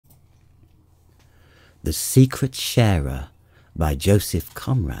The Secret Sharer by Joseph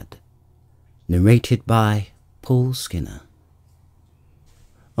Conrad. Narrated by Paul Skinner.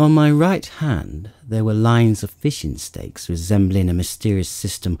 On my right hand there were lines of fishing stakes resembling a mysterious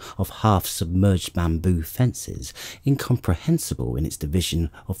system of half-submerged bamboo fences, incomprehensible in its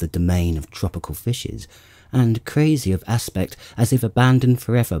division of the domain of tropical fishes, and crazy of aspect as if abandoned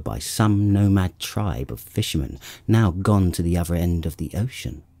forever by some nomad tribe of fishermen now gone to the other end of the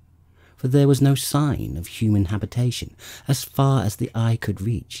ocean. For there was no sign of human habitation as far as the eye could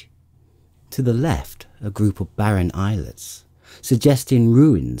reach. To the left, a group of barren islets, suggesting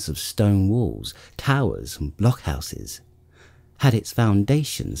ruins of stone walls, towers and blockhouses, had its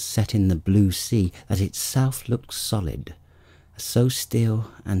foundations set in the blue sea that itself looked solid. So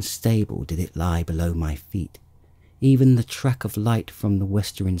still and stable did it lie below my feet. Even the track of light from the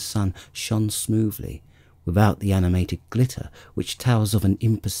westering sun shone smoothly, without the animated glitter which tells of an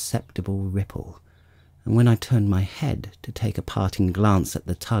imperceptible ripple, and when I turned my head to take a parting glance at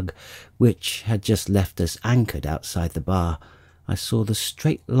the tug which had just left us anchored outside the bar, I saw the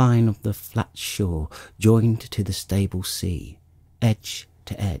straight line of the flat shore joined to the stable sea, edge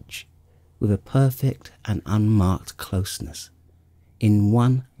to edge, with a perfect and unmarked closeness, in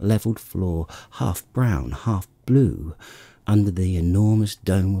one levelled floor, half brown, half blue, under the enormous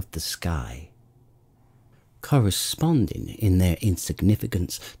dome of the sky. Corresponding in their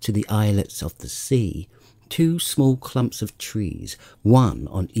insignificance to the islets of the sea, two small clumps of trees, one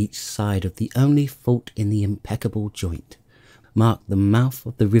on each side of the only fault in the impeccable joint, marked the mouth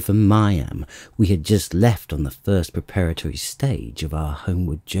of the river Mayam we had just left on the first preparatory stage of our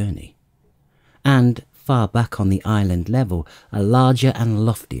homeward journey. And far back on the island level, a larger and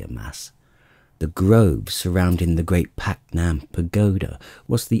loftier mass, the grove surrounding the great Paknam pagoda,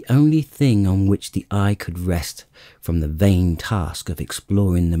 was the only thing on which the eye could rest from the vain task of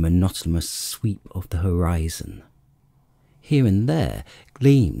exploring the monotonous sweep of the horizon. Here and there,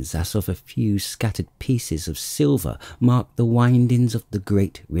 gleams as of a few scattered pieces of silver marked the windings of the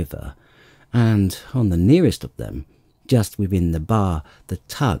great river, and on the nearest of them, just within the bar, the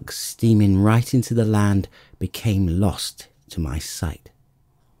tug steaming right into the land became lost to my sight.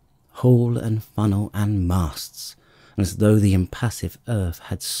 Hull and funnel and masts, as though the impassive earth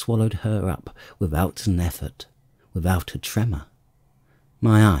had swallowed her up without an effort, without a tremor.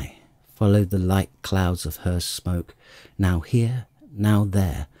 My eye followed the light clouds of her smoke, now here, now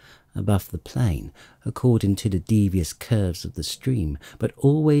there, above the plain, according to the devious curves of the stream, but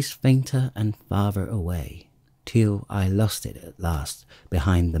always fainter and farther away, till I lost it at last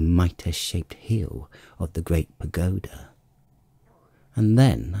behind the mitre-shaped hill of the great pagoda. And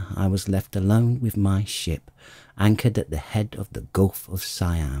then I was left alone with my ship, anchored at the head of the Gulf of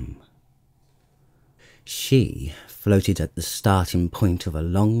Siam. She floated at the starting point of a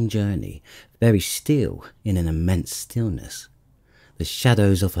long journey, very still in an immense stillness, the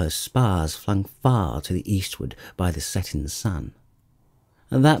shadows of her spars flung far to the eastward by the setting sun.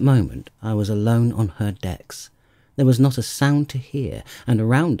 At that moment I was alone on her decks. There was not a sound to hear, and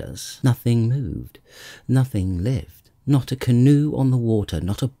around us nothing moved, nothing lived. Not a canoe on the water,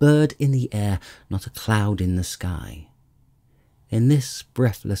 not a bird in the air, not a cloud in the sky. In this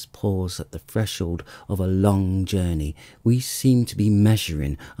breathless pause at the threshold of a long journey, we seemed to be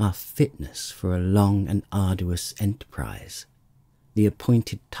measuring our fitness for a long and arduous enterprise, the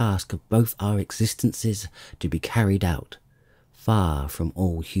appointed task of both our existences to be carried out, far from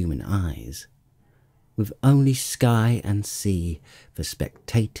all human eyes, with only sky and sea for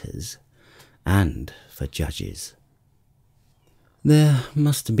spectators and for judges. There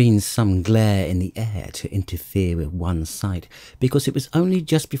must have been some glare in the air to interfere with one's sight, because it was only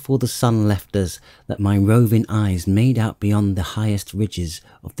just before the sun left us that my roving eyes made out beyond the highest ridges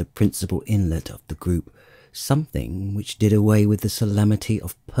of the principal inlet of the group something which did away with the solemnity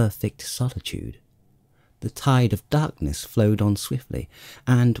of perfect solitude. The tide of darkness flowed on swiftly,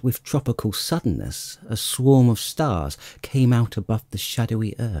 and with tropical suddenness a swarm of stars came out above the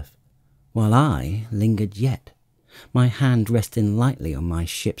shadowy earth, while I lingered yet, my hand resting lightly on my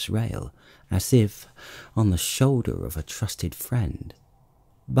ship's rail, as if on the shoulder of a trusted friend.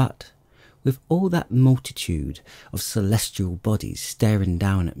 But with all that multitude of celestial bodies staring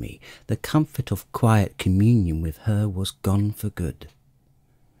down at me, the comfort of quiet communion with her was gone for good.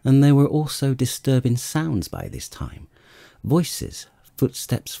 And there were also disturbing sounds by this time, voices,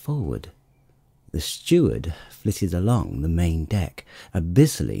 footsteps forward. The steward flitted along the main deck, a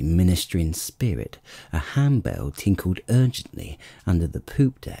busily ministering spirit. A handbell tinkled urgently under the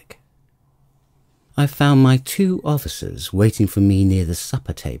poop deck. I found my two officers waiting for me near the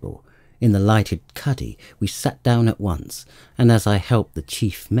supper table. In the lighted cuddy we sat down at once, and as I helped the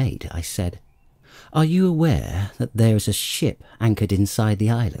chief mate, I said, Are you aware that there is a ship anchored inside the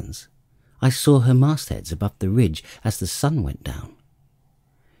islands? I saw her mastheads above the ridge as the sun went down."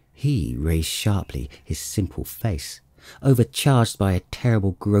 He raised sharply his simple face, overcharged by a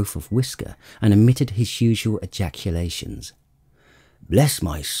terrible growth of whisker, and emitted his usual ejaculations. "Bless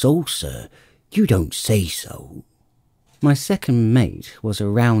my soul, sir, you don't say so." My second mate was a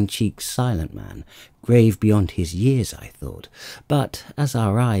round-cheeked, silent man, grave beyond his years, I thought, but as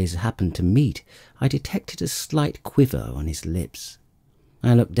our eyes happened to meet, I detected a slight quiver on his lips.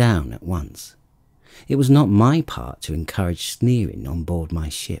 I looked down at once. It was not my part to encourage sneering on board my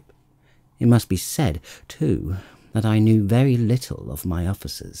ship. It must be said, too, that I knew very little of my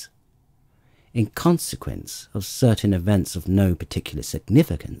officers. In consequence of certain events of no particular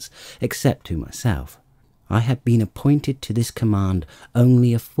significance, except to myself, I had been appointed to this command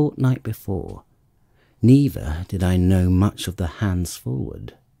only a fortnight before. Neither did I know much of the hands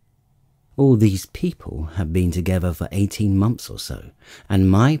forward. All these people had been together for 18 months or so, and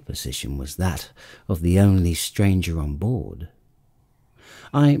my position was that of the only stranger on board.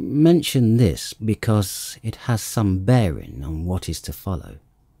 I mention this because it has some bearing on what is to follow.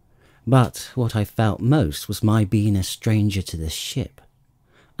 But what I felt most was my being a stranger to the ship,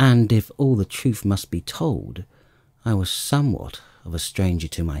 and if all the truth must be told, I was somewhat of a stranger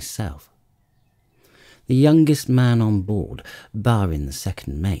to myself. The youngest man on board, barring the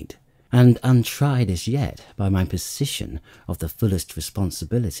second mate, and untried as yet by my position of the fullest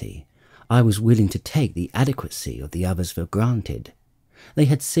responsibility, I was willing to take the adequacy of the others for granted. They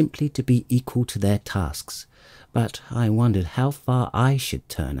had simply to be equal to their tasks, but I wondered how far I should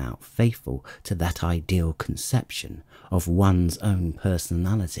turn out faithful to that ideal conception of one's own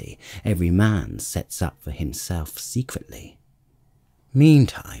personality every man sets up for himself secretly.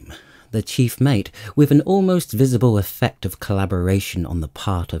 Meantime, the chief mate, with an almost visible effect of collaboration on the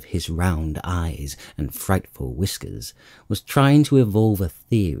part of his round eyes and frightful whiskers, was trying to evolve a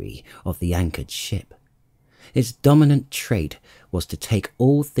theory of the anchored ship. Its dominant trait was to take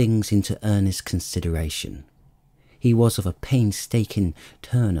all things into earnest consideration. He was of a painstaking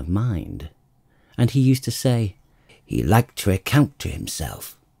turn of mind, and he used to say he liked to account to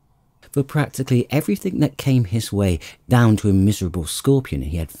himself for practically everything that came his way, down to a miserable scorpion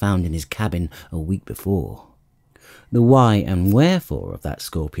he had found in his cabin a week before. The why and wherefore of that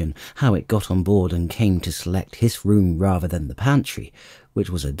scorpion, how it got on board and came to select his room rather than the pantry, which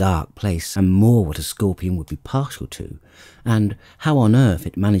was a dark place and more what a scorpion would be partial to, and how on earth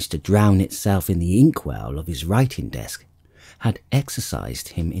it managed to drown itself in the inkwell of his writing desk, had exercised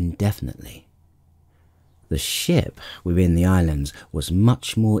him indefinitely. The ship within the islands was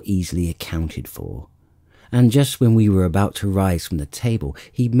much more easily accounted for, and just when we were about to rise from the table,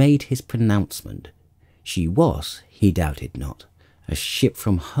 he made his pronouncement. She was, he doubted not, a ship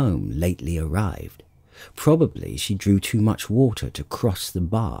from home lately arrived. Probably she drew too much water to cross the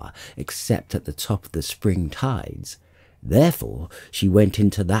bar, except at the top of the spring tides. Therefore she went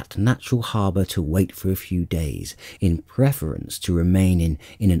into that natural harbour to wait for a few days, in preference to remaining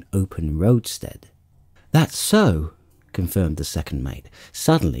in an open roadstead. "That's so," confirmed the second mate,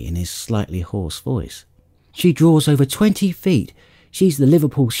 suddenly in his slightly hoarse voice. "She draws over 20 feet. She's the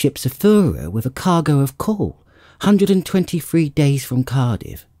Liverpool ship Sephora with a cargo of coal, 123 days from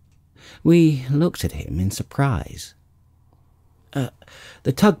Cardiff." We looked at him in surprise.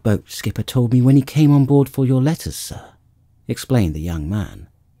 The tugboat skipper told me when he came on board for your letters, sir," explained the young man.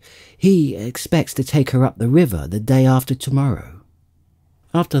 "He expects to take her up the river the day after tomorrow."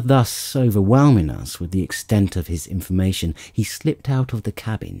 After thus overwhelming us with the extent of his information, he slipped out of the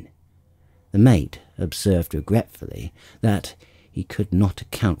cabin. The mate observed regretfully that he could not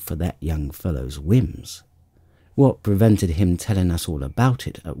account for that young fellow's whims. What prevented him telling us all about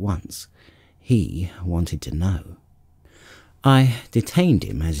it at once? He wanted to know. I detained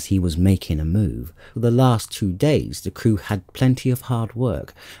him as he was making a move. For the last 2 days the crew had plenty of hard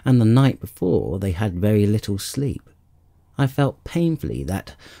work, and the night before they had very little sleep. I felt painfully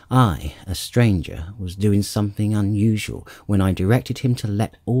that I, a stranger, was doing something unusual when I directed him to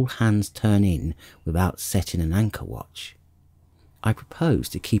let all hands turn in without setting an anchor watch. I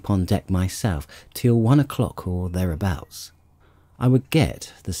proposed to keep on deck myself till 1 o'clock or thereabouts. I would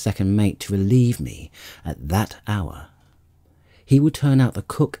get the second mate to relieve me at that hour. He would turn out the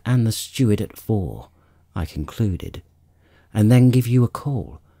cook and the steward at 4, I concluded, and then give you a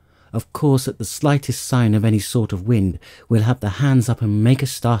call. Of course, at the slightest sign of any sort of wind, we'll have the hands up and make a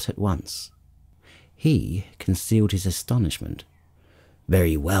start at once. He concealed his astonishment.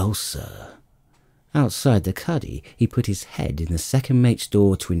 "Very well, sir." Outside the cuddy, he put his head in the second mate's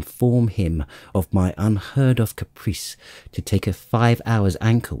door to inform him of my unheard-of caprice to take a 5 hours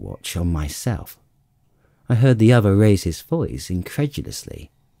anchor watch on myself. I heard the other raise his voice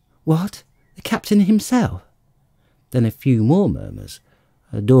incredulously. "What? The captain himself?" Then a few more murmurs.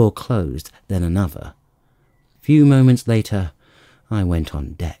 A door closed, then another. A few moments later, I went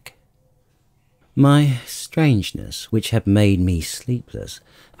on deck. My strangeness, which had made me sleepless,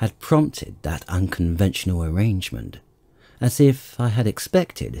 had prompted that unconventional arrangement, as if I had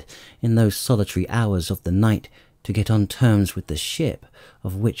expected, in those solitary hours of the night, to get on terms with the ship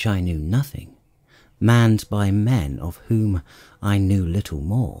of which I knew nothing, manned by men of whom I knew little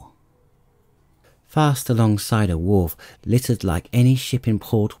more. Fast alongside a wharf, littered like any ship in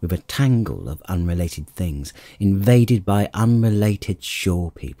port with a tangle of unrelated things, invaded by unrelated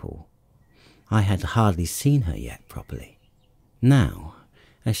shore people. I had hardly seen her yet properly. Now,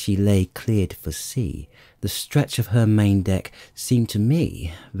 as she lay cleared for sea, the stretch of her main deck seemed to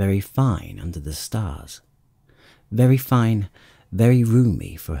me very fine under the stars. Very fine, very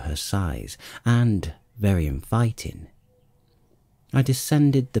roomy for her size, and very inviting. I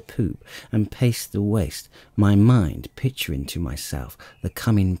descended the poop and paced the waist, my mind picturing to myself the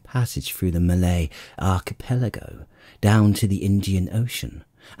coming passage through the Malay archipelago, down to the Indian Ocean,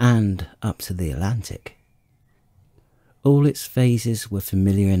 and up to the Atlantic. All its phases were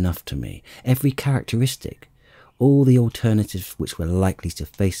familiar enough to me, every characteristic, all the alternatives which were likely to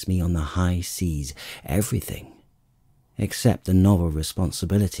face me on the high seas, everything, except the novel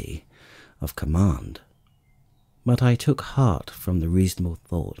responsibility of command. But I took heart from the reasonable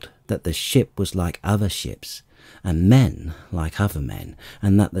thought that the ship was like other ships, and men like other men,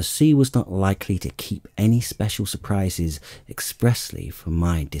 and that the sea was not likely to keep any special surprises expressly for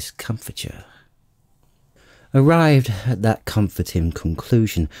my discomfiture. Arrived at that comforting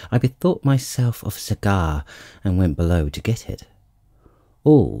conclusion, I bethought myself of a cigar and went below to get it.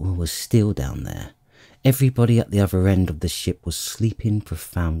 All was still down there. Everybody at the other end of the ship was sleeping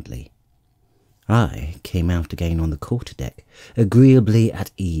profoundly. I came out again on the quarter-deck, agreeably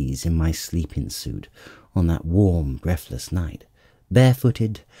at ease in my sleeping suit on that warm, breathless night,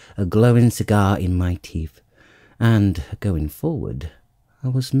 barefooted, a glowing cigar in my teeth, and, going forward, I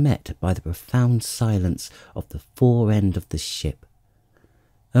was met by the profound silence of the fore end of the ship.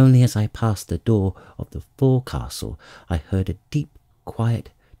 Only as I passed the door of the forecastle I heard a deep, quiet,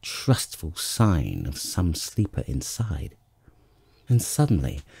 trustful sign of some sleeper inside. And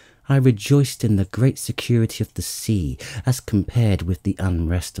suddenly I rejoiced in the great security of the sea as compared with the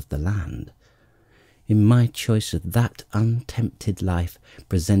unrest of the land, in my choice of that untempted life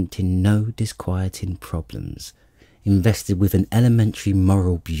presenting no disquieting problems, invested with an elementary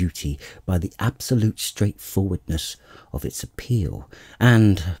moral beauty by the absolute straightforwardness of its appeal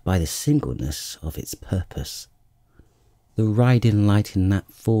and by the singleness of its purpose. The riding light in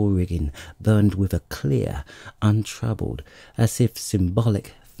that fore-rigging burned with a clear, untroubled, as if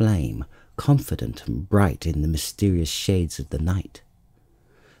symbolic flame, confident and bright in the mysterious shades of the night.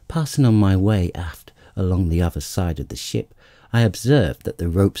 Passing on my way aft along the other side of the ship, I observed that the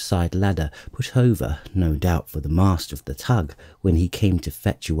rope-side ladder put over, no doubt for the master of the tug when he came to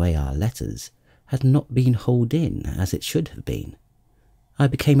fetch away our letters, had not been hauled in as it should have been. I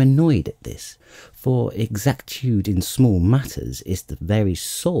became annoyed at this, for exactitude in small matters is the very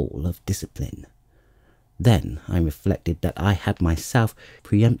soul of discipline. Then I reflected that I had myself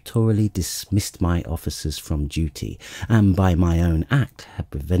peremptorily dismissed my officers from duty, and by my own act had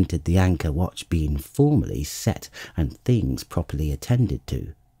prevented the anchor watch being formally set and things properly attended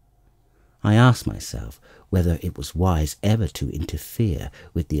to. I asked myself whether it was wise ever to interfere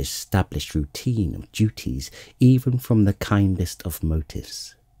with the established routine of duties, even from the kindest of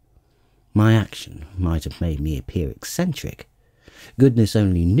motives. My action might have made me appear eccentric. Goodness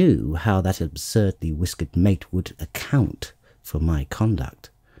only knew how that absurdly whiskered mate would account for my conduct,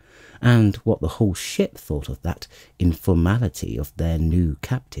 and what the whole ship thought of that informality of their new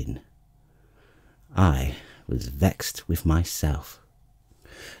captain. I was vexed with myself.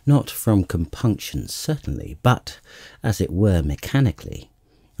 Not from compunction, certainly, but, as it were mechanically,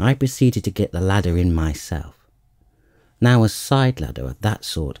 I proceeded to get the ladder in myself. Now a side ladder of that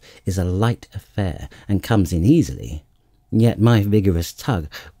sort is a light affair and comes in easily, yet my vigorous tug,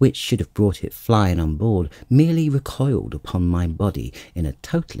 which should have brought it flying on board, merely recoiled upon my body in a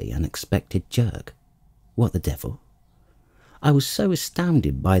totally unexpected jerk. What the devil? I was so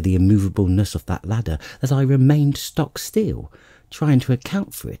astounded by the immovableness of that ladder that I remained stock still, trying to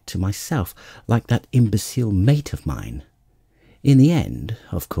account for it to myself like that imbecile mate of mine. In the end,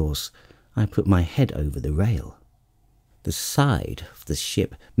 of course, I put my head over the rail. The side of the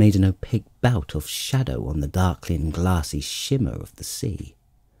ship made an opaque bout of shadow on the darkling glassy shimmer of the sea.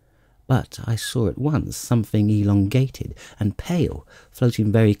 But I saw at once something elongated and pale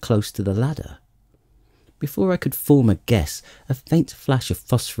floating very close to the ladder. Before I could form a guess, a faint flash of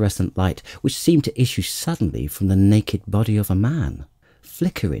phosphorescent light, which seemed to issue suddenly from the naked body of a man,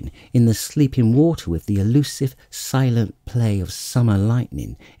 flickering in the sleeping water with the elusive, silent play of summer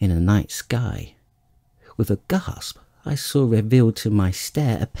lightning in a night sky. With a gasp, I saw revealed to my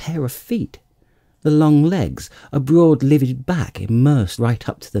stare a pair of feet, the long legs, a broad livid back immersed right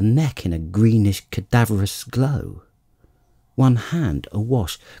up to the neck in a greenish cadaverous glow. One hand,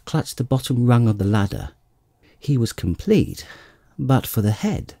 awash, clutched the bottom rung of the ladder. He was complete, but for the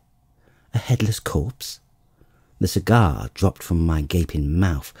head. A headless corpse? The cigar dropped from my gaping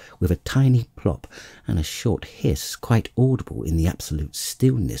mouth with a tiny plop and a short hiss quite audible in the absolute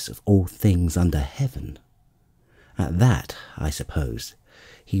stillness of all things under heaven. At that, I suppose,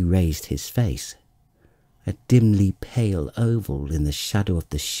 he raised his face, a dimly pale oval in the shadow of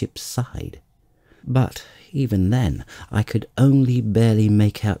the ship's side. But even then I could only barely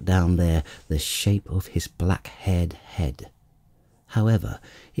make out down there the shape of his black-haired head. However,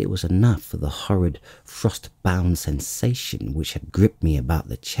 it was enough for the horrid, frost-bound sensation which had gripped me about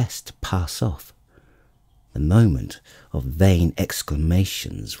the chest to pass off. The moment of vain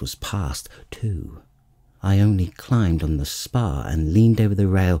exclamations was past, too. I only climbed on the spar and leaned over the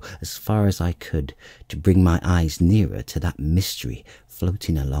rail as far as I could to bring my eyes nearer to that mystery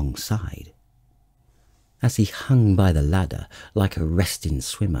floating alongside. As he hung by the ladder, like a resting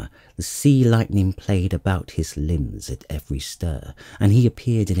swimmer, the sea lightning played about his limbs at every stir, and he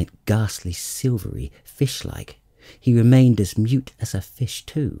appeared in it ghastly, silvery, fish-like. He remained as mute as a fish,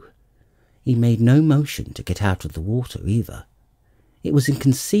 too. He made no motion to get out of the water, either. It was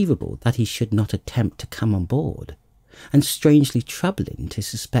inconceivable that he should not attempt to come on board, and strangely troubling to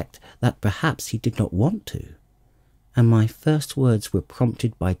suspect that perhaps he did not want to. And my first words were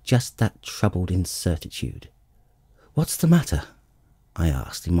prompted by just that troubled incertitude. "What's the matter?" I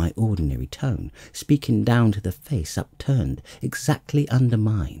asked in my ordinary tone, speaking down to the face upturned exactly under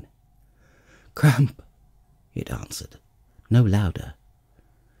mine. "Cramp," it answered, no louder.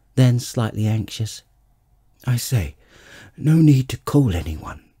 Then, slightly anxious, "I say, no need to call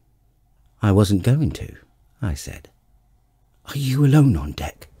anyone." "I wasn't going to," I said. "Are you alone on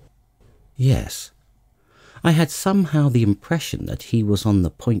deck?" "Yes." I had somehow the impression that he was on the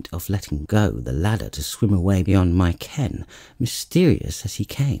point of letting go the ladder to swim away beyond my ken, mysterious as he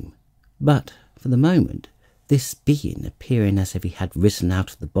came. But, for the moment, this being appearing as if he had risen out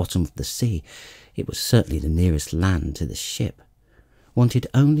of the bottom of the sea, it was certainly the nearest land to the ship, wanted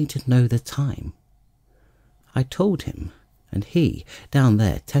only to know the time. I told him, and he, down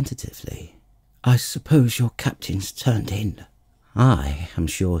there tentatively, "I suppose your captain's turned in." "I am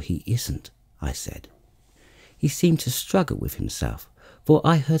sure he isn't," I said. He seemed to struggle with himself, for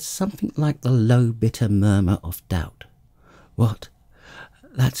I heard something like the low, bitter murmur of doubt. "What?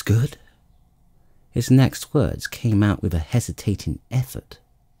 That's good?" His next words came out with a hesitating effort.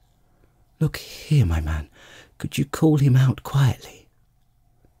 "Look here, my man, could you call him out quietly?"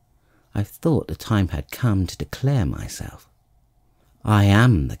 I thought the time had come to declare myself. "I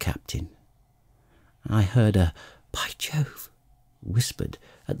am the captain." I heard a "By Jove," whispered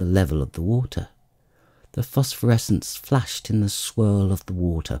at the level of the water. The phosphorescence flashed in the swirl of the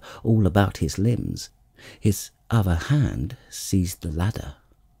water all about his limbs. His other hand seized the ladder.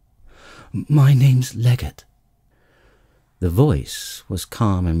 "My name's Leggett." The voice was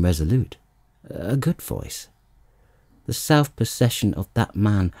calm and resolute, a good voice. The self-possession of that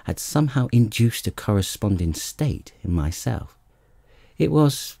man had somehow induced a corresponding state in myself. It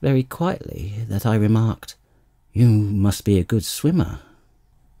was very quietly that I remarked, "You must be a good swimmer."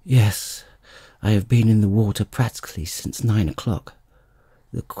 "Yes, I have been in the water practically since 9 o'clock.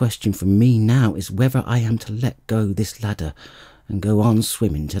 The question for me now is whether I am to let go this ladder and go on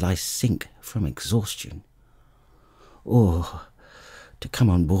swimming till I sink from exhaustion, or to come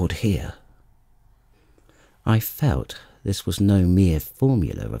on board here." I felt this was no mere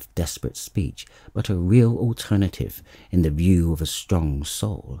formula of desperate speech, but a real alternative in the view of a strong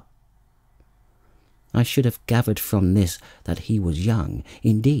soul. I should have gathered from this that he was young.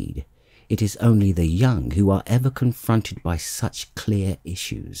 Indeed, it is only the young who are ever confronted by such clear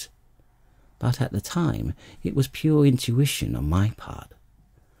issues. But at the time, it was pure intuition on my part.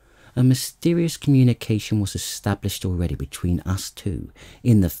 A mysterious communication was established already between us two,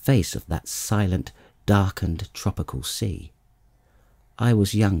 in the face of that silent, darkened tropical sea. I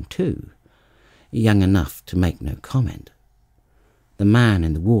was young too, young enough to make no comment. The man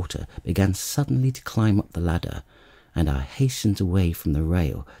in the water began suddenly to climb up the ladder, and I hastened away from the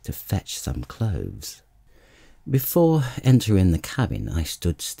rail to fetch some clothes. Before entering the cabin I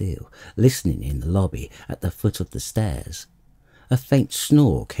stood still, listening in the lobby at the foot of the stairs. A faint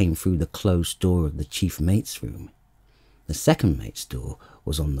snore came through the closed door of the chief mate's room. The second mate's door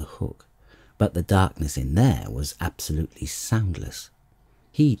was on the hook, but the darkness in there was absolutely soundless.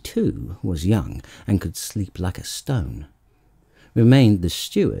 He, too, was young and could sleep like a stone. Remained the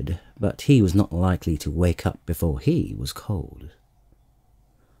steward, but he was not likely to wake up before he was cold.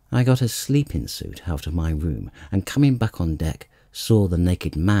 I got a sleeping suit out of my room and, coming back on deck, saw the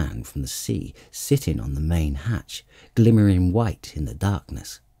naked man from the sea sitting on the main hatch, glimmering white in the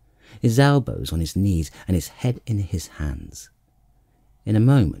darkness, his elbows on his knees and his head in his hands. In a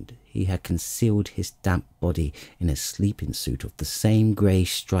moment he had concealed his damp body in a sleeping suit of the same grey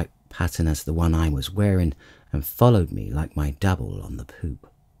striped pattern as the one I was wearing, and followed me like my double on the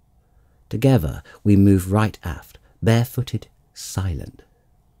poop. Together we moved right aft, barefooted, silent.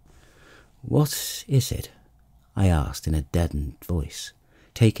 "What is it?" I asked in a deadened voice,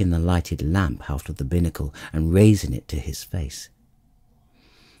 taking the lighted lamp out of the binnacle and raising it to his face.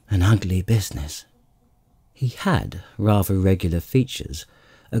 "An ugly business." He had rather regular features,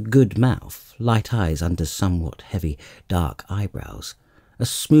 a good mouth, light eyes under somewhat heavy dark eyebrows, a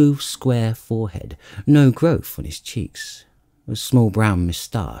smooth square forehead, no growth on his cheeks, a small brown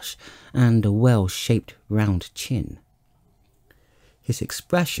moustache, and a well-shaped round chin. His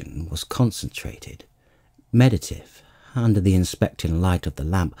expression was concentrated, meditative, under the inspecting light of the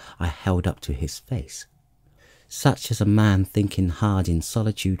lamp I held up to his face, such as a man thinking hard in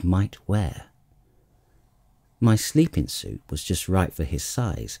solitude might wear. My sleeping suit was just right for his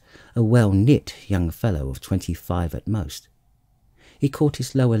size, a well-knit young fellow of 25 at most. He caught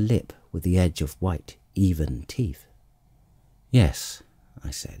his lower lip with the edge of white, even teeth. "Yes,"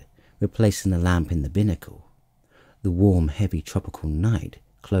 I said, replacing the lamp in the binnacle. The warm, heavy tropical night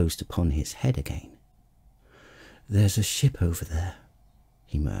closed upon his head again. "There's a ship over there,"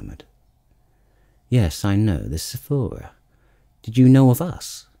 he murmured. "Yes, I know, the Sephora. Did you know of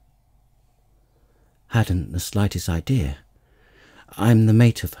us?" "Hadn't the slightest idea. I'm the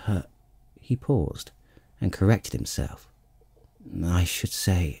mate of her—" He paused and corrected himself. "I should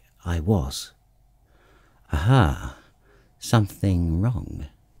say I was." "Aha, something wrong?"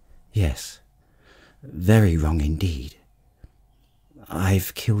 "Yes, very wrong indeed.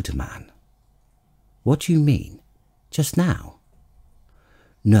 I've killed a man." "What do you mean? Just now?"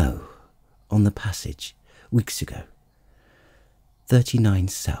 "No, on the passage, weeks ago. 39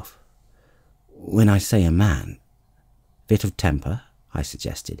 south. When I say a man—" "Fit of temper?" I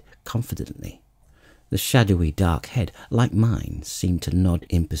suggested, confidently. The shadowy dark head, like mine, seemed to nod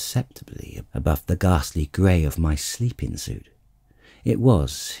imperceptibly above the ghastly grey of my sleeping suit. It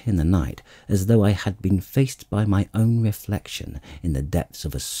was, in the night, as though I had been faced by my own reflection in the depths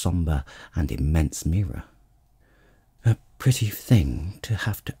of a sombre and immense mirror. "A pretty thing to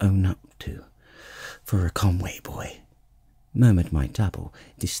have to own up to, for a Conway boy," murmured my double,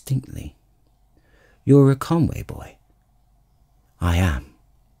 distinctly. "You're a Conway boy?" "I am,"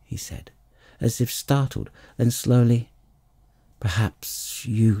 he said, as if startled, then slowly, "Perhaps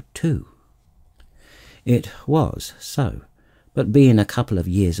you too?" It was so, but being a couple of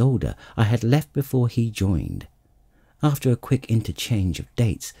years older, I had left before he joined. After a quick interchange of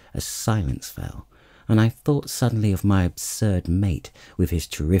dates, a silence fell, and I thought suddenly of my absurd mate with his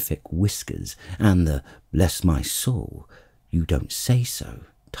terrific whiskers and the "bless my soul, you don't say so"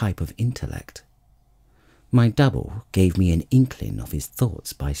 type of intellect. My double gave me an inkling of his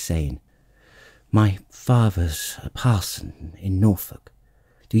thoughts by saying, "My father's a parson in Norfolk.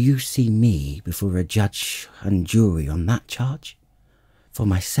 Do you see me before a judge and jury on that charge? For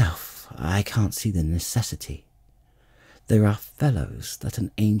myself, I can't see the necessity. There are fellows that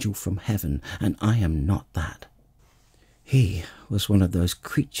an angel from heaven, and I am not that. He was one of those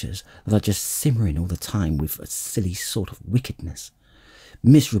creatures that are just simmering all the time with a silly sort of wickedness.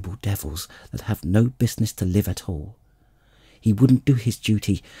 Miserable devils that have no business to live at all. He wouldn't do his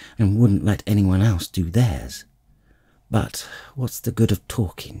duty and wouldn't let anyone else do theirs. But what's the good of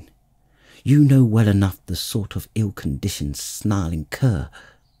talking? You know well enough the sort of ill-conditioned, snarling cur."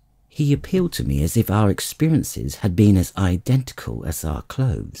 He appealed to me as if our experiences had been as identical as our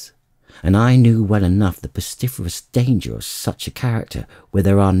clothes, and I knew well enough the pestiferous danger of such a character where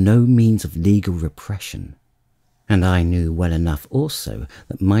there are no means of legal repression. And I knew well enough also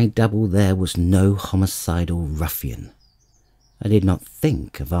that my double there was no homicidal ruffian. I did not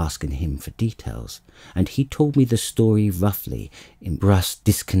think of asking him for details, and he told me the story roughly in brusque,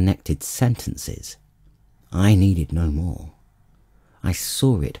 disconnected sentences. I needed no more. I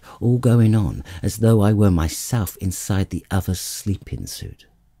saw it all going on as though I were myself inside the other's sleeping suit.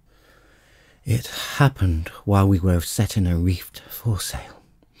 "It happened while we were setting a reefed foresail.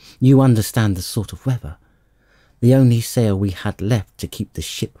 You understand the sort of weather. the only sail we had left to keep the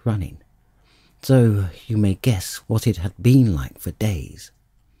ship running. So you may guess what it had been like for days.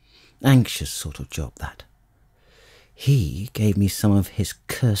 Anxious sort of job, that. He gave me some of his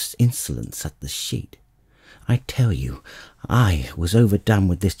cursed insolence at the sheet. I tell you, I was overdone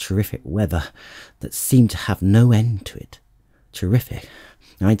with this terrific weather that seemed to have no end to it. Terrific,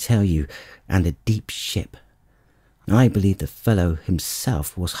 I tell you, and a deep ship. I believe the fellow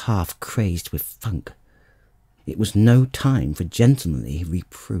himself was half crazed with funk. It was no time for gentlemanly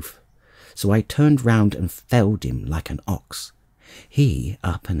reproof, so I turned round and felled him like an ox. He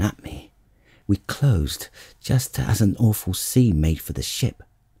up and at me. We closed just as an awful sea made for the ship.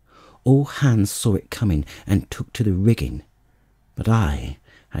 All hands saw it coming and took to the rigging, but I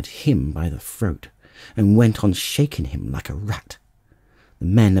had him by the throat and went on shaking him like a rat. The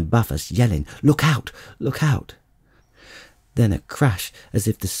men above us yelling, "Look out! Look out!" Then a crash as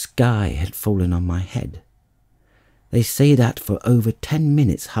if the sky had fallen on my head. They say that for over 10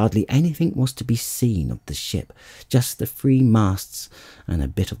 minutes hardly anything was to be seen of the ship, just the 3 masts and a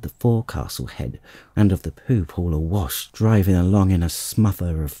bit of the forecastle head and of the poop all awash, driving along in a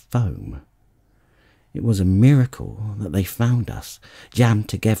smother of foam. It was a miracle that they found us, jammed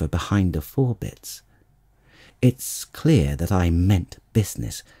together behind the forebitts. It's clear that I meant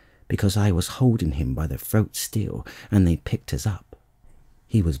business, because I was holding him by the throat still, and they picked us up.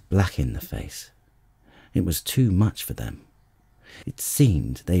 He was black in the face. It was too much for them. It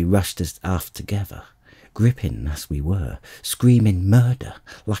seemed they rushed us aft together, gripping as we were, screaming murder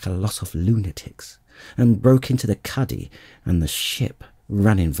like a lot of lunatics, and broke into the cuddy, and the ship,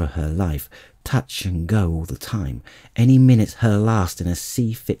 running for her life, touch and go all the time, any minute her last in a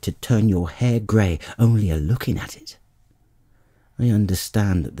sea fit to turn your hair grey only a looking at it. I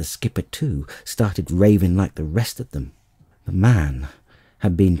understand that the skipper too started raving like the rest of them. The man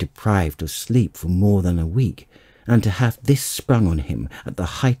had been deprived of sleep for more than a week, and to have this sprung on him at the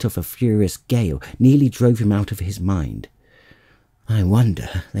height of a furious gale nearly drove him out of his mind. I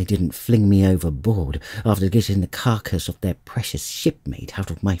wonder they didn't fling me overboard after getting the carcass of their precious shipmate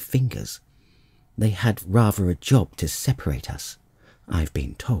out of my fingers. They had rather a job to separate us, I've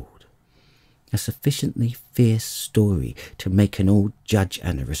been told. A sufficiently fierce story to make an old judge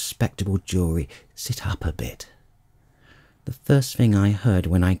and a respectable jury sit up a bit. The first thing I heard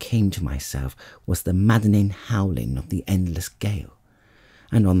when I came to myself was the maddening howling of the endless gale,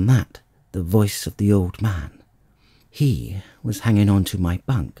 and on that the voice of the old man. He was hanging on to my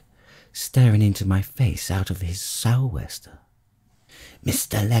bunk, staring into my face out of his sou'wester.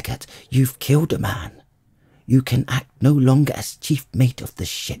 "Mr. Leggett, you've killed a man. You can act no longer as chief mate of the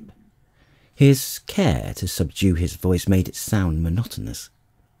ship." His care to subdue his voice made it sound monotonous.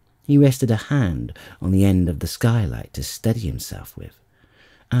 He rested a hand on the end of the skylight to steady himself with,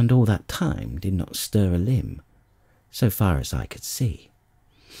 and all that time did not stir a limb, so far as I could see.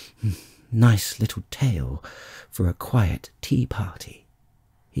 "Nice little tale for a quiet tea party,"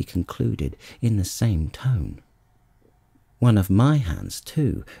 he concluded in the same tone. One of my hands,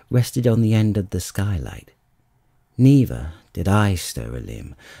 too, rested on the end of the skylight. Neither did I stir a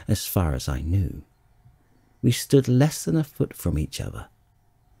limb, as far as I knew. We stood less than a foot from each other.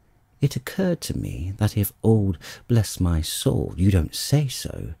 It occurred to me that if old bless my soul, you don't say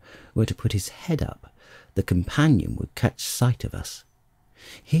so, were to put his head up, the companion would catch sight of us.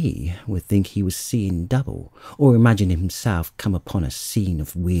 He would think he was seeing double, or imagine himself come upon a scene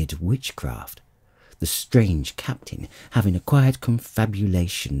of weird witchcraft, the strange captain having a quiet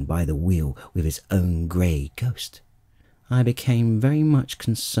confabulation by the wheel with his own grey ghost. I became very much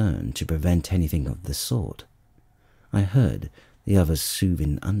concerned to prevent anything of the sort. I heard the other's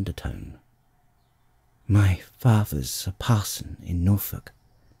soothing undertone. "My father's a parson in Norfolk,"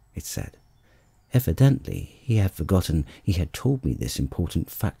 it said. Evidently he had forgotten he had told me this important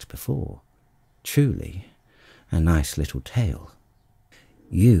fact before. Truly, a nice little tale.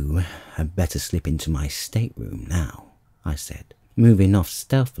 "You had better slip into my stateroom now," I said, moving off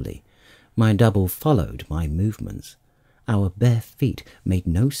stealthily. My double followed my movements. Our bare feet made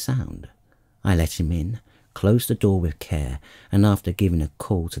no sound. I let him in, closed the door with care, and after giving a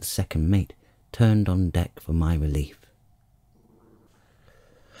call to the second mate, turned on deck for my relief.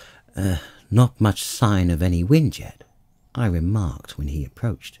 "Not much sign of any wind yet," I remarked when he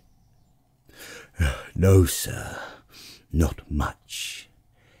approached. "No, sir, not much,"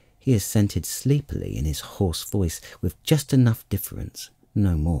 he assented sleepily in his hoarse voice with just enough difference,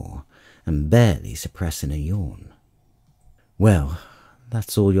 no more, and barely suppressing a yawn. "Well,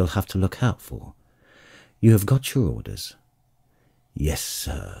 that's all you'll have to look out for. You have got your orders?" "Yes,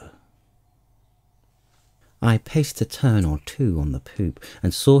 sir." I paced a turn or two on the poop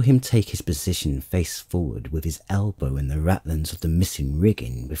and saw him take his position face forward with his elbow in the ratlins of the missing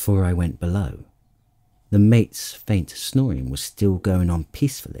rigging before I went below. The mate's faint snoring was still going on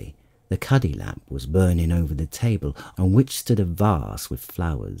peacefully. The cuddy lamp was burning over the table on which stood a vase with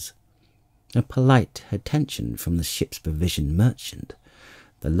flowers. A polite attention from the ship's provision merchant.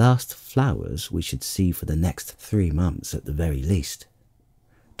 The last flowers we should see for the next 3 months at the very least.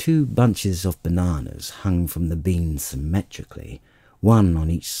 2 bunches of bananas hung from the beam symmetrically, one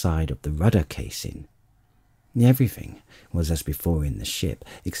on each side of the rudder casing. Everything was as before in the ship,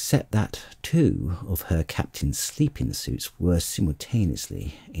 except that 2 of her captain's sleeping suits were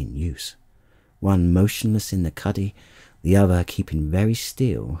simultaneously in use, one motionless in the cuddy, the other keeping very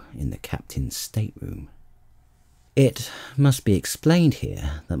still in the captain's stateroom. It must be explained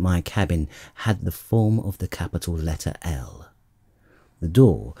here that my cabin had the form of the capital letter L, the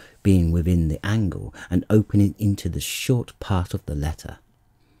door being within the angle and opening into the short part of the letter.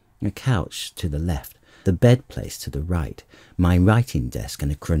 A couch to the left, the bed place to the right, my writing desk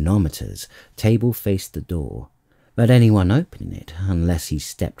and a chronometer's table faced the door, but anyone opening it, unless he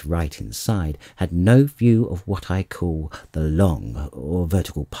stepped right inside, had no view of what I call the long or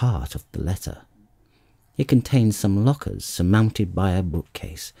vertical part of the letter. It contained some lockers surmounted by a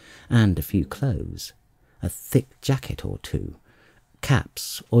bookcase and a few clothes, a thick jacket or 2,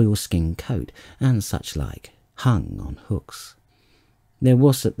 caps, oilskin coat, and such like, hung on hooks. There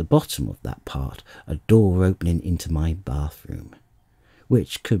was at the bottom of that part a door opening into my bathroom,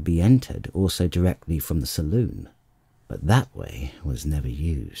 which could be entered also directly from the saloon, but that way was never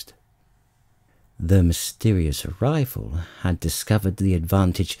used. The mysterious arrival had discovered the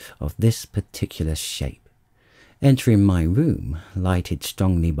advantage of this particular shape. Entering my room, lighted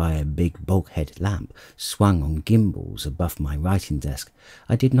strongly by a big bulkhead lamp swung on gimbals above my writing desk,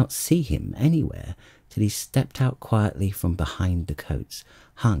 I did not see him anywhere till he stepped out quietly from behind the coats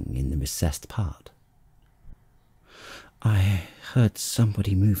hung in the recessed part. "I heard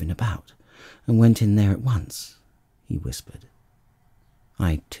somebody moving about and went in there at once," he whispered.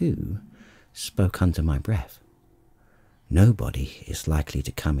 I, too, spoke under my breath. "Nobody is likely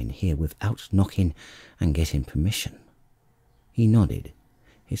to come in here without knocking and getting permission." He nodded.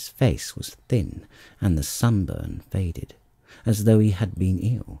 His face was thin and the sunburn faded, as though he had been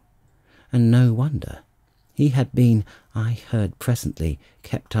ill. And no wonder. He had been, I heard presently,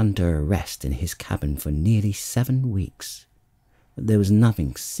 kept under arrest in his cabin for nearly 7 weeks. But there was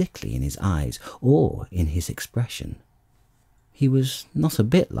nothing sickly in his eyes or in his expression. He was not a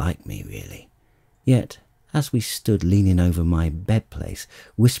bit like me, really. Yet, as we stood leaning over my bed-place,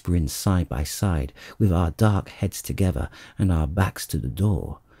 whispering side by side, with our dark heads together and our backs to the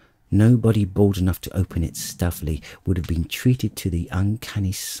door, nobody bold enough to open it stealthily would have been treated to the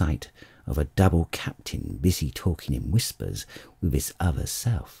uncanny sight of a double captain busy talking in whispers with his other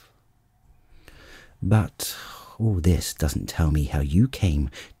self. "But all this doesn't tell me how you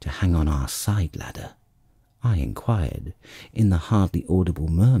came to hang on our side ladder," I inquired, in the hardly audible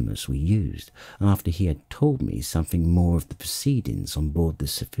murmurs we used, after he had told me something more of the proceedings on board the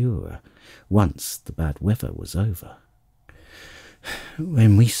Sephora, once the bad weather was over.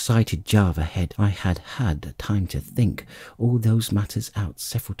 "When we sighted Java Head, I had had time to think all those matters out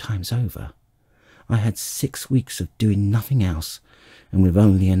several times over. I had 6 weeks of doing nothing else, and with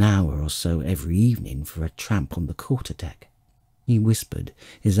only an hour or so every evening for a tramp on the quarter-deck." He whispered,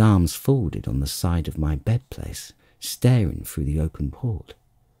 his arms folded on the side of my bed-place, staring through the open port.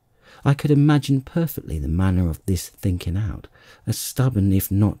 I could imagine perfectly the manner of this thinking out, a stubborn if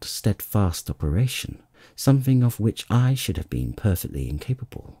not steadfast operation, something of which I should have been perfectly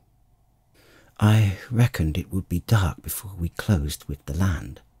incapable. "I reckoned it would be dark before we closed with the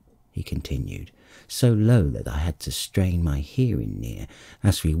land," he continued, so low that I had to strain my hearing near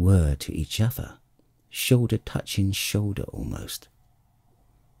as we were to each other, shoulder touching shoulder almost.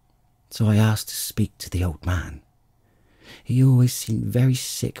 "So I asked to speak to the old man. He always seemed very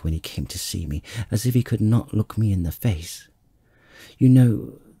sick when he came to see me, as if he could not look me in the face. You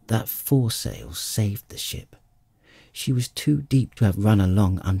know, that foresail saved the ship. She was too deep to have run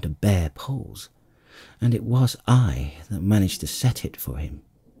along under bare poles, and it was I that managed to set it for him.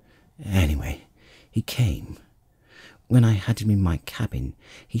 Anyway, he came. When I had him in my cabin,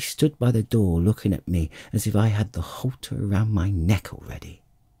 he stood by the door looking at me as if I had the halter around my neck already.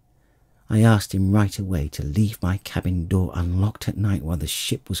 I asked him right away to leave my cabin door unlocked at night while the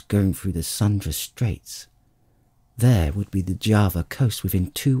ship was going through the Sunda Straits. There would be the Java coast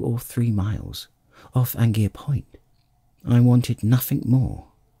within 2 or 3 miles, off Angier Point. I wanted nothing more.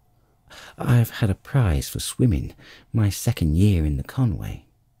 I've had a prize for swimming my 2nd year in the Conway."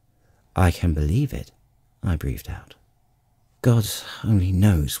 "I can believe it," I breathed out. God only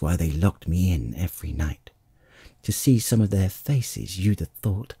knows why they locked me in every night. To see some of their faces, you'd have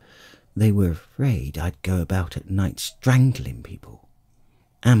thought they were afraid I'd go about at night strangling people.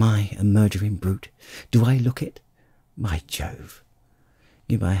 Am I a murdering brute? Do I look it? By Jove!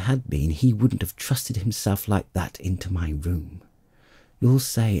 If I had been, he wouldn't have trusted himself like that into my room. You'll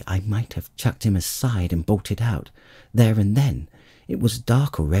say I might have chucked him aside and bolted out, there and then. It was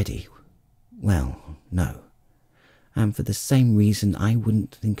dark already. Well, no. And for the same reason I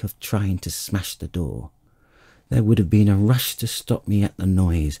wouldn't think of trying to smash the door. There would have been a rush to stop me at the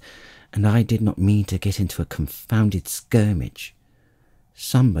noise, and I did not mean to get into a confounded skirmish.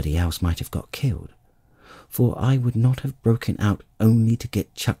 Somebody else might have got killed, for I would not have broken out only to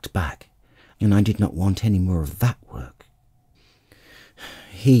get chucked back, and I did not want any more of that work.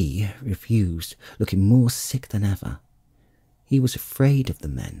 He refused, looking more sick than ever. He was afraid of the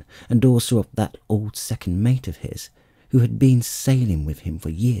men, and also of that old second mate of his, who had been sailing with him for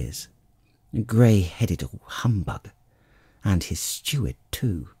years, a grey-headed old humbug, and his steward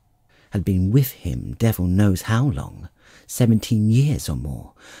too, had been with him devil knows how long, 17 years or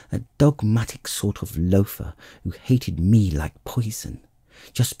more, a dogmatic sort of loafer who hated me like poison,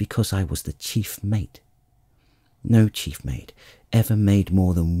 just because I was the chief mate. No chief mate ever made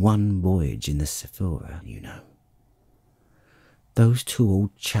more than one voyage in the Sephora, you know. Those two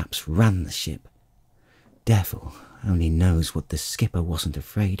old chaps ran the ship. Devil only knows what the skipper wasn't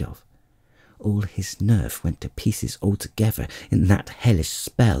afraid of. All his nerve went to pieces altogether in that hellish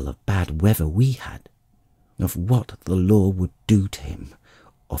spell of bad weather we had, of what the law would do to him,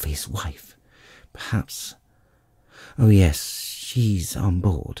 of his wife, perhaps. Oh yes, she's on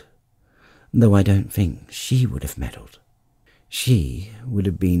board, though I don't think she would have meddled. She would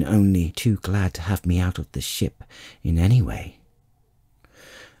have been only too glad to have me out of the ship in any way.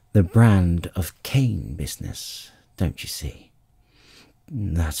 The brand of Cain business, don't you see?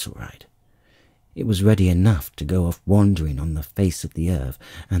 That's all right. It was ready enough to go off wandering on the face of the earth,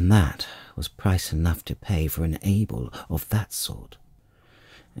 and that was price enough to pay for an Abel of that sort.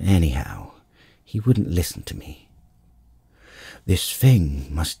 Anyhow, he wouldn't listen to me. This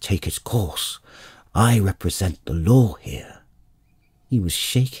thing must take its course. I represent the law here. He was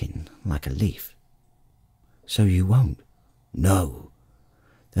shaking like a leaf. So you won't? No.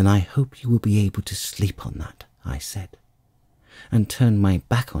 Then I hope you will be able to sleep on that, I said, and turned my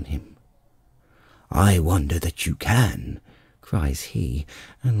back on him. I wonder that you can, cries he,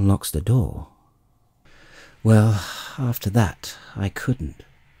 and locks the door. Well, after that I couldn't,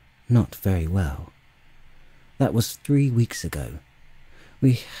 not very well. That was 3 weeks ago.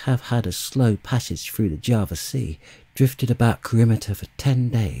 We have had a slow passage through the Java Sea, drifted about perimeter for 10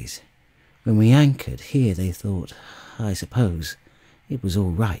 days. When we anchored here they thought, I suppose, it was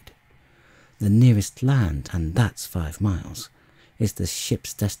all right. The nearest land, and that's 5 miles, is the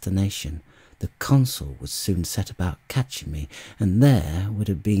ship's destination. The consul would soon set about catching me, and there would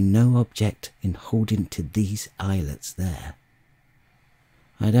have been no object in holding to these islets there.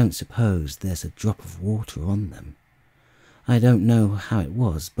 I don't suppose there's a drop of water on them. I don't know how it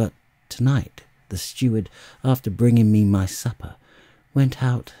was, but tonight the steward, after bringing me my supper, went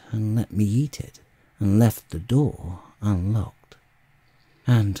out and let me eat it, and left the door unlocked.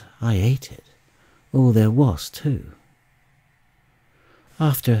 And I ate it, all there was too.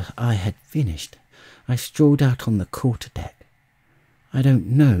 After I had finished, I strolled out on the quarter-deck. I don't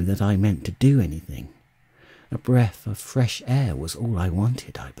know that I meant to do anything. A breath of fresh air was all I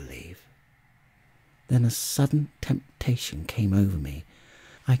wanted, I believe. Then a sudden temptation came over me.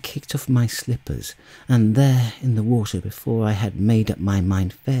 I kicked off my slippers, and there in the water, before I had made up my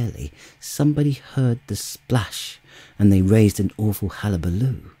mind fairly, somebody heard the splash, and they raised an awful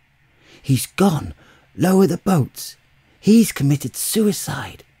hullabaloo. He's gone! Lower the boats! He's committed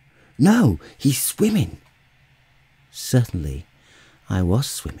suicide! No, he's swimming! Certainly, I was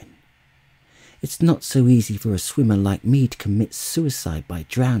swimming. It's not so easy for a swimmer like me to commit suicide by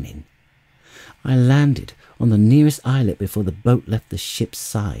drowning. I landed on the nearest islet before the boat left the ship's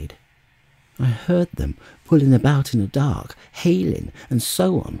side. I heard them pulling about in the dark, hailing and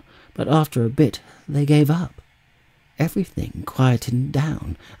so on, but after a bit they gave up. Everything quietened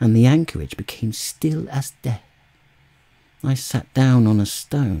down, and the anchorage became still as death. I sat down on a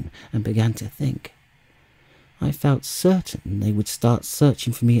stone and began to think. I felt certain they would start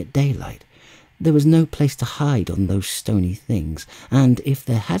searching for me at daylight. There was no place to hide on those stony things, and if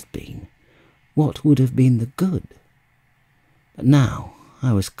there had been, what would have been the good? But now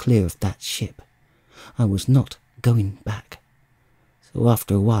I was clear of that ship. I was not going back. So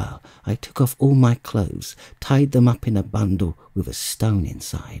after a while, I took off all my clothes, tied them up in a bundle with a stone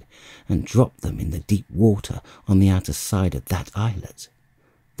inside, and dropped them in the deep water on the outer side of that islet.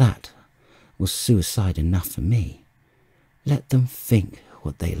 That was suicide enough for me. Let them think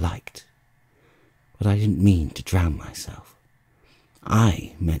what they liked. But I didn't mean to drown myself.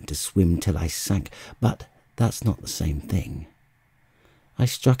 I meant to swim till I sank, but that's not the same thing. I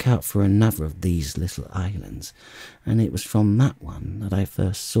struck out for another of these little islands, and it was from that one that I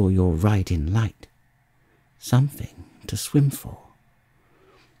first saw your riding light. Something to swim for.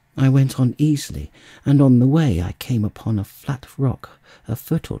 I went on easily, and on the way I came upon a flat rock a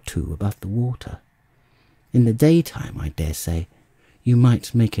foot or two above the water. In the daytime, I dare say, you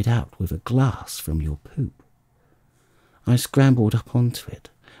might make it out with a glass from your poop. I scrambled up onto it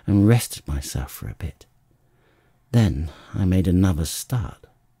and rested myself for a bit. Then I made another start.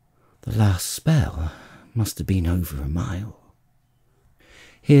 The last spell must have been over a mile.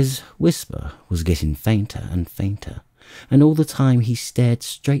 His whisper was getting fainter and fainter, and all the time he stared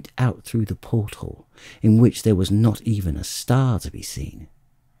straight out through the porthole, in which there was not even a star to be seen.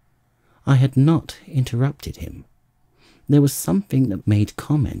 I had not interrupted him. There was something that made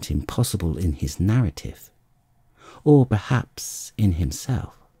comment impossible in his narrative, or perhaps in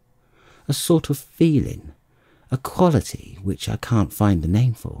himself, a sort of feeling, a quality which I can't find the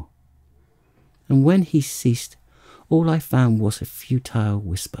name for. And when he ceased, all I found was a futile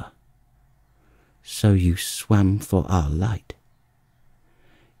whisper. So you swam for our light?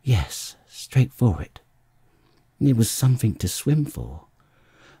 Yes, straight for it. It was something to swim for.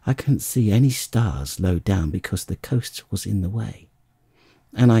 I couldn't see any stars low down because the coast was in the way,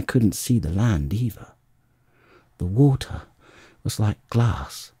 and I couldn't see the land either. The water was like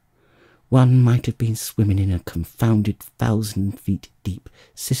glass. One might have been swimming in a confounded 1,000 feet deep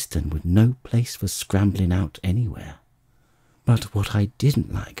cistern with no place for scrambling out anywhere. But what I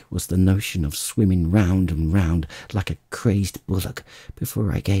didn't like was the notion of swimming round and round like a crazed bullock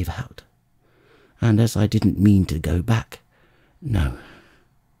before I gave out. And as I didn't mean to go back, no.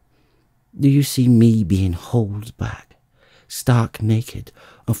 Do you see me being hauled back, stark naked,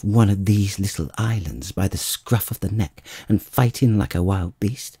 off one of these little islands by the scruff of the neck and fighting like a wild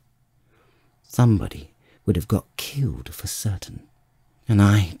beast? Somebody would have got killed for certain, and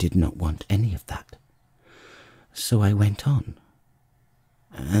I did not want any of that. So I went on.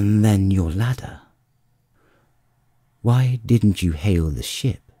 And then your ladder. Why didn't you hail the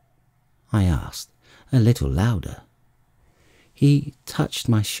ship? I asked, a little louder. He touched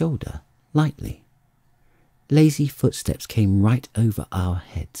my shoulder lightly. Lazy footsteps came right over our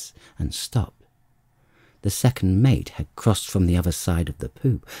heads and stopped. The second mate had crossed from the other side of the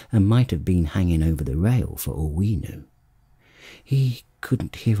poop and might have been hanging over the rail for all we knew. He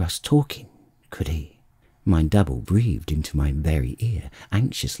couldn't hear us talking, could he? My double breathed into my very ear,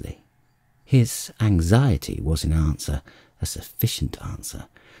 anxiously. His anxiety was in answer, a sufficient answer,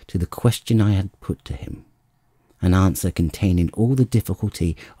 to the question I had put to him, an answer containing all the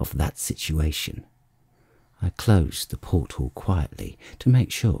difficulty of that situation. I closed the porthole quietly to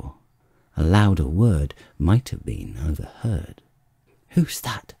make sure. A louder word might have been overheard. "Who's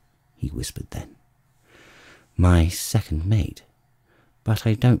that?" he whispered then. "My second mate, but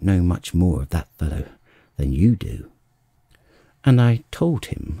I don't know much more of that fellow than you do." And I told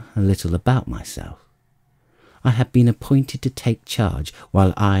him a little about myself. I had been appointed to take charge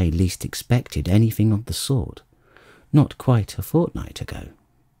while I least expected anything of the sort, not quite a fortnight ago.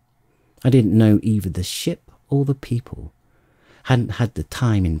 I didn't know either the ship or the people, hadn't had the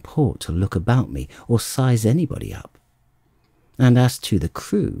time in port to look about me or size anybody up. And as to the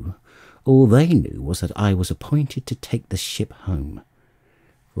crew, all they knew was that I was appointed to take the ship home.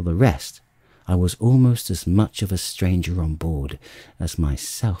 For the rest, I was almost as much of a stranger on board as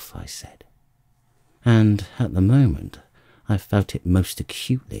myself, I said. And at the moment, I felt it most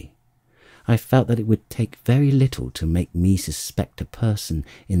acutely. I felt that it would take very little to make me suspect a person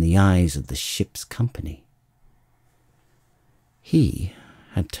in the eyes of the ship's company. He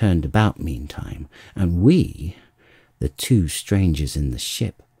had turned about meantime, and we, the two strangers in the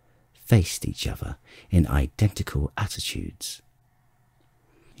ship, faced each other in identical attitudes.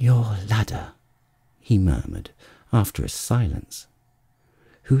 "Your ladder," he murmured after a silence.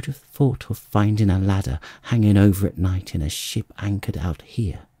 "Who'd have thought of finding a ladder hanging over at night in a ship anchored out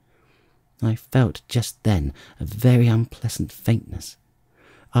here?" I felt just then a very unpleasant faintness.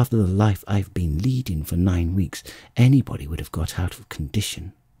 After the life I've been leading for 9 weeks, anybody would have got out of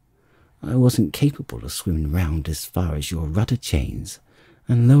condition. I wasn't capable of swimming round as far as your rudder chains,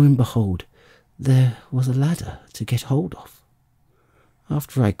 and lo and behold, there was a ladder to get hold of.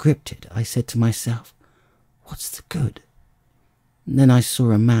 After I gripped it, I said to myself, "What's the good?" Then I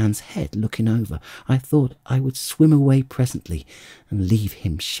saw a man's head looking over. I thought I would swim away presently and leave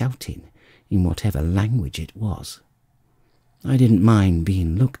him shouting in whatever language it was. I didn't mind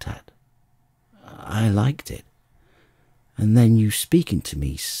being looked at. I liked it. And then you speaking to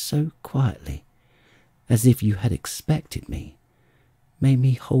me so quietly, as if you had expected me, made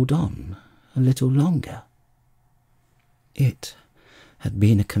me hold on a little longer. It had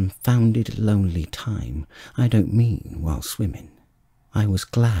been a confounded lonely time. I don't mean while swimming. I was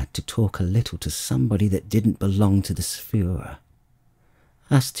glad to talk a little to somebody that didn't belong to the sphere.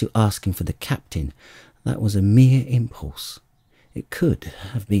 As to asking for the captain, that was a mere impulse. It could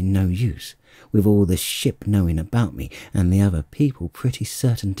have been no use, with all the ship knowing about me and the other people pretty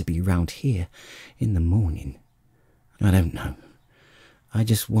certain to be round here in the morning. I don't know. I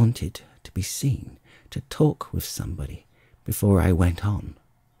just wanted to be seen, to talk with somebody before I went on.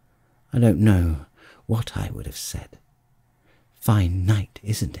 I don't know what I would have said. Fine night,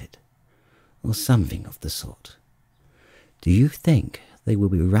 isn't it? Or something of the sort. Do you think they will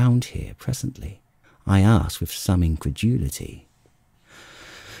be round here presently? I asked with some incredulity.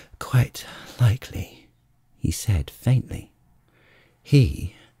 Quite likely, he said faintly.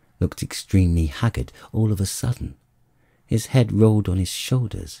 He looked extremely haggard all of a sudden. His head rolled on his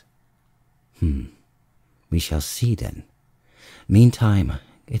shoulders. We shall see then. Meantime,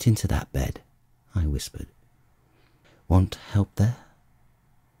 get into that bed, I whispered. Want help there?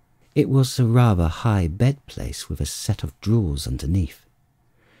 It was a rather high bed place with a set of drawers underneath.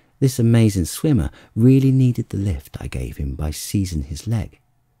 This amazing swimmer really needed the lift I gave him by seizing his leg.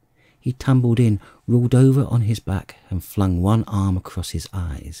 He tumbled in, rolled over on his back and flung one arm across his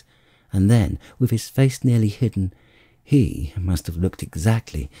eyes, and then, with his face nearly hidden, he must have looked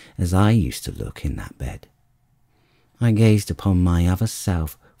exactly as I used to look in that bed. I gazed upon my other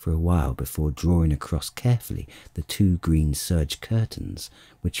self for a while before drawing across carefully the 2 green serge curtains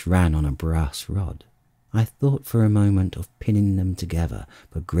which ran on a brass rod. I thought for a moment of pinning them together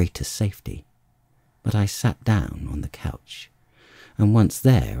for greater safety, but I sat down on the couch, and once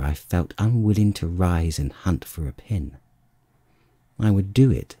there I felt unwilling to rise and hunt for a pin. I would do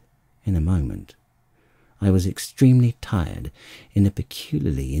it in a moment. I was extremely tired in a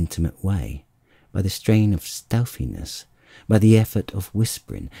peculiarly intimate way, by the strain of stealthiness, by the effort of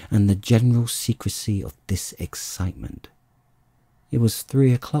whispering and the general secrecy of this excitement. It was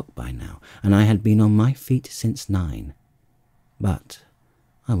 3 o'clock by now, and I had been on my feet since 9. But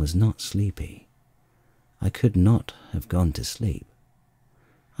I was not sleepy. I could not have gone to sleep.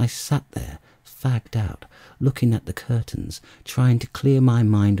 I sat there, fagged out, looking at the curtains, trying to clear my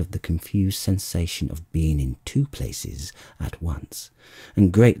mind of the confused sensation of being in 2 places at once,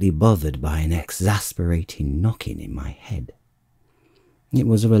 and greatly bothered by an exasperating knocking in my head. It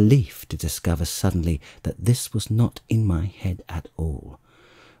was a relief to discover suddenly that this was not in my head at all,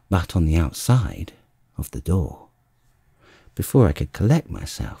 but on the outside of the door. Before I could collect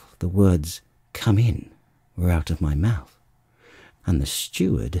myself, the words, "Come in," were out of my mouth, and the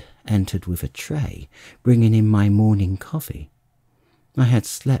steward entered with a tray, bringing in my morning coffee. I had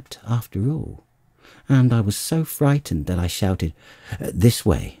slept after all, and I was so frightened that I shouted, "This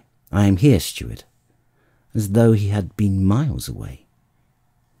way, I am here, steward," as though he had been miles away.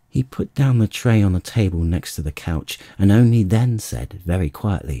 He put down the tray on the table next to the couch, and only then said, very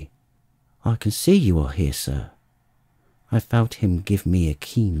quietly, "I can see you are here, sir." I felt him give me a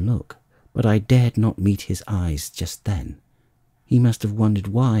keen look, but I dared not meet his eyes just then. He must have wondered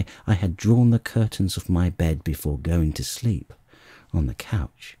why I had drawn the curtains of my bed before going to sleep on the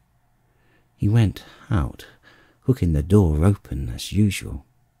couch. He went out, hooking the door open as usual.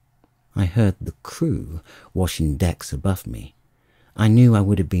 I heard the crew washing decks above me. I knew I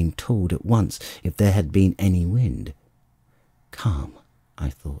would have been told at once if there had been any wind. Calm, I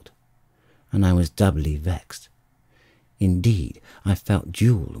thought, and I was doubly vexed. Indeed, I felt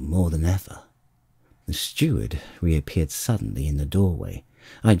dull more than ever. The steward reappeared suddenly in the doorway.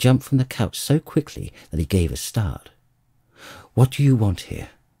 I jumped from the couch so quickly that he gave a start. "What do you want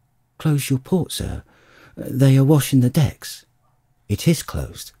here?" "Close your port, sir. They are washing the decks." "It is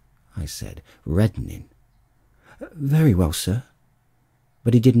closed," I said, reddening. "Very well, sir."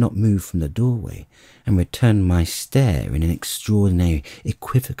 But he did not move from the doorway, and returned my stare in an extraordinary,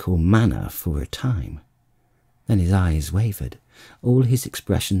 equivocal manner for a time. Then his eyes wavered, all his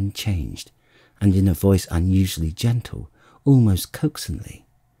expression changed, and in a voice unusually gentle, almost coaxingly,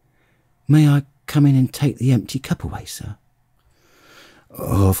 "May I come in and take the empty cup away, sir?"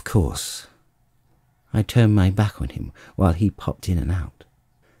 "Of course." I turned my back on him while he popped in and out.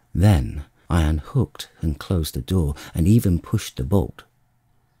 Then I unhooked and closed the door and even pushed the bolt.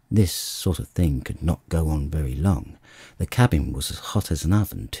 This sort of thing could not go on very long. The cabin was as hot as an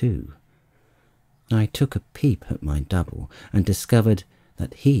oven, too. I took a peep at my double and discovered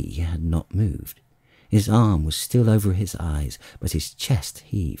that he had not moved. His arm was still over his eyes, but his chest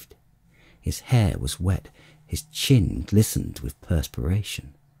heaved. His hair was wet, his chin glistened with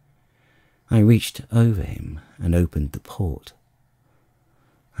perspiration. I reached over him and opened the port.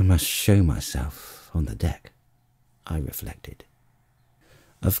 I must show myself on the deck, I reflected.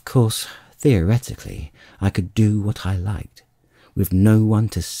 Of course, theoretically, I could do what I liked, with no one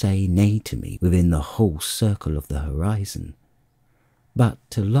to say nay to me within the whole circle of the horizon. But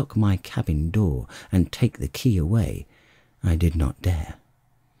to lock my cabin door and take the key away, I did not dare.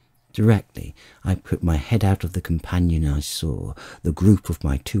 Directly I put my head out of the companion I saw the group of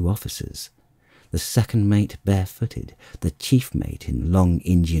my 2 officers, the second mate barefooted, the chief mate in long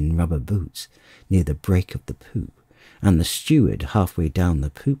Indian rubber boots near the break of the poop, and the steward halfway down the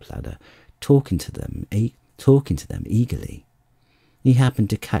poop ladder, talking to them eagerly. He happened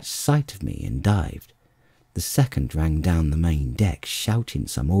to catch sight of me and dived. The second ran down the main deck shouting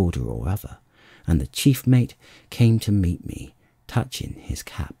some order or other, and the chief mate came to meet me, touching his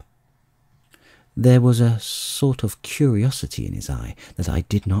cap. There was a sort of curiosity in his eye that I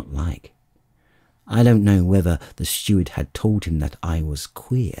did not like. I don't know whether the steward had told him that I was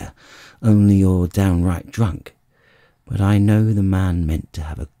queer, only or downright drunk, but I know the man meant to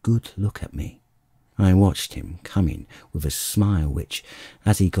have a good look at me. I watched him coming with a smile which,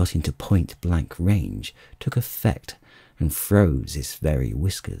 as he got into point-blank range, took effect and froze his very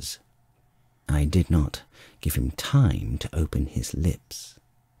whiskers. I did not give him time to open his lips.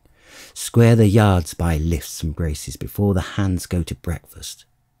 Square the yards by lifts and braces before the hands go to breakfast.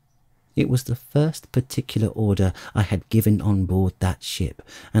 It was the first particular order I had given on board that ship,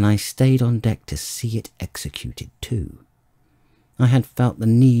 and I stayed on deck to see it executed too. I had felt the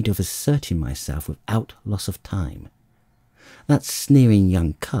need of asserting myself without loss of time. That sneering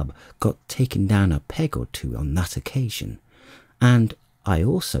young cub got taken down a peg or 2 on that occasion, and I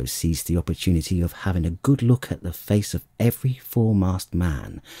also seized the opportunity of having a good look at the face of every foremast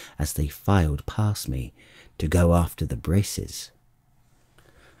man as they filed past me to go after the braces.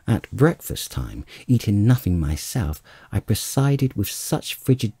 At breakfast time, eating nothing myself, I presided with such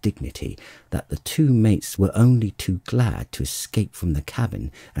frigid dignity that the 2 mates were only too glad to escape from the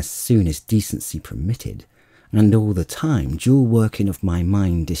cabin as soon as decency permitted, and all the time dual working of my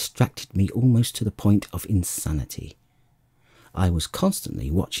mind distracted me almost to the point of insanity. I was constantly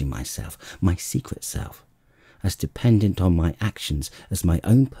watching myself, my secret self, as dependent on my actions as my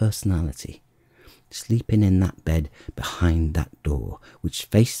own personality, sleeping in that bed behind that door which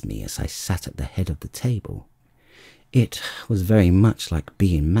faced me as I sat at the head of the table. It was very much like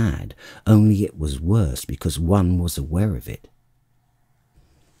being mad, only it was worse because one was aware of it.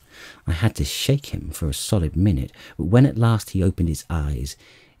 I had to shake him for a solid minute, but when at last he opened his eyes,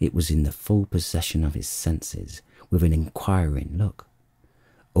 it was in the full possession of his senses, with an inquiring look.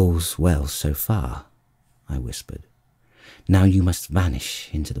 "All's well so far," I whispered. "Now you must vanish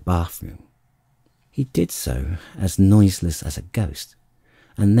into the bathroom." He did so, as noiseless as a ghost,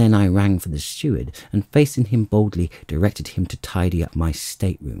 and then I rang for the steward and, facing him boldly, directed him to tidy up my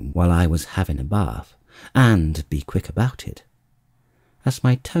stateroom while I was having a bath, and be quick about it. As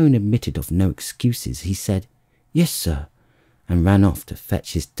my tone admitted of no excuses, he said, "Yes, sir," and ran off to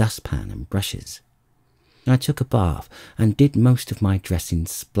fetch his dustpan and brushes. I took a bath and did most of my dressing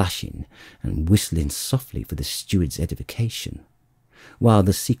splashing and whistling softly for the steward's edification, while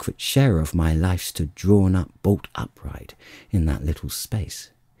the secret sharer of my life stood drawn up bolt upright in that little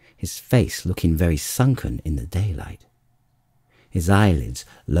space, his face looking very sunken in the daylight, his eyelids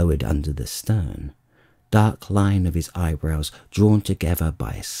lowered under the stern, dark line of his eyebrows drawn together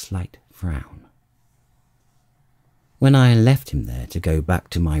by a slight frown. When I left him there to go back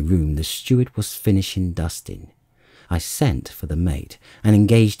to my room, the steward was finishing dusting. I sent for the mate and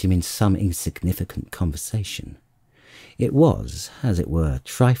engaged him in some insignificant conversation. It was, as it were,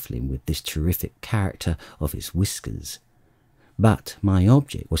 trifling with this terrific character of his whiskers, but my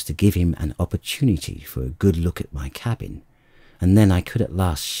object was to give him an opportunity for a good look at my cabin, and then I could at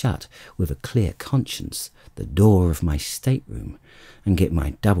last shut, with a clear conscience, the door of my stateroom and get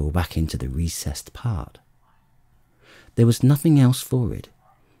my double back into the recessed part. There was nothing else for it.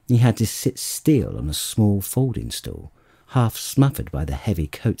 He had to sit still on a small folding stool, half smothered by the heavy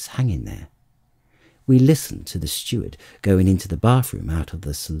coats hanging there. We listened to the steward going into the bathroom out of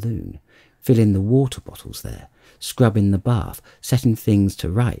the saloon, filling the water bottles there, scrubbing the bath, setting things to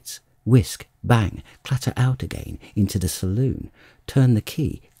rights, whisk, bang, clatter out again into the saloon, turn the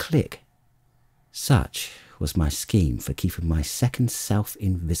key, click. Such was my scheme for keeping my second self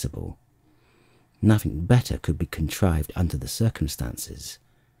invisible. Nothing better could be contrived under the circumstances.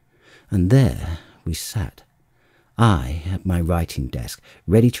 And there we sat, I at my writing desk,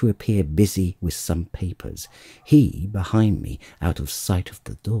 ready to appear busy with some papers, he behind me, out of sight of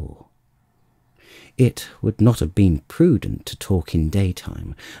the door. It would not have been prudent to talk in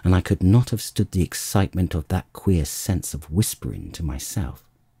daytime, and I could not have stood the excitement of that queer sense of whispering to myself.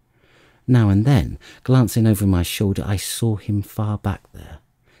 Now and then, glancing over my shoulder, I saw him far back there,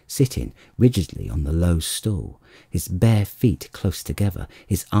 sitting rigidly on the low stool, his bare feet close together,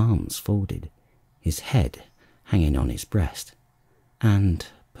 his arms folded, his head hanging on his breast, and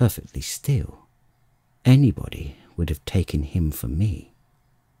perfectly still. Anybody would have taken him for me.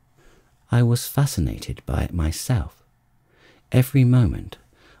 I was fascinated by it myself. Every moment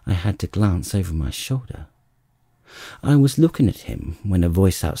I had to glance over my shoulder. I was looking at him when a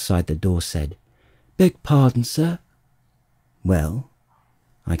voice outside the door said, "Beg pardon, sir." Well,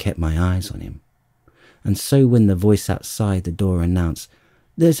 I kept my eyes on him, and so when the voice outside the door announced,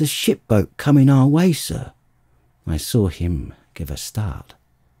 "There's a shipboat coming our way, sir," I saw him give a start,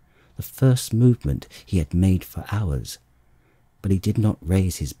 the first movement he had made for hours, but he did not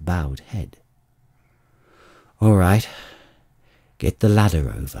raise his bowed head. "All right, get the ladder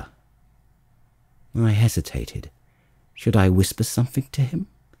over." I hesitated. Should I whisper something to him?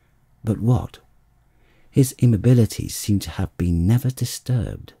 But what? His immobility seemed to have been never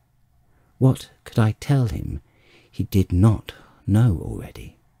disturbed. What could I tell him he did not know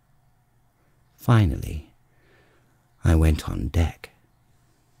already? Finally, I went on deck.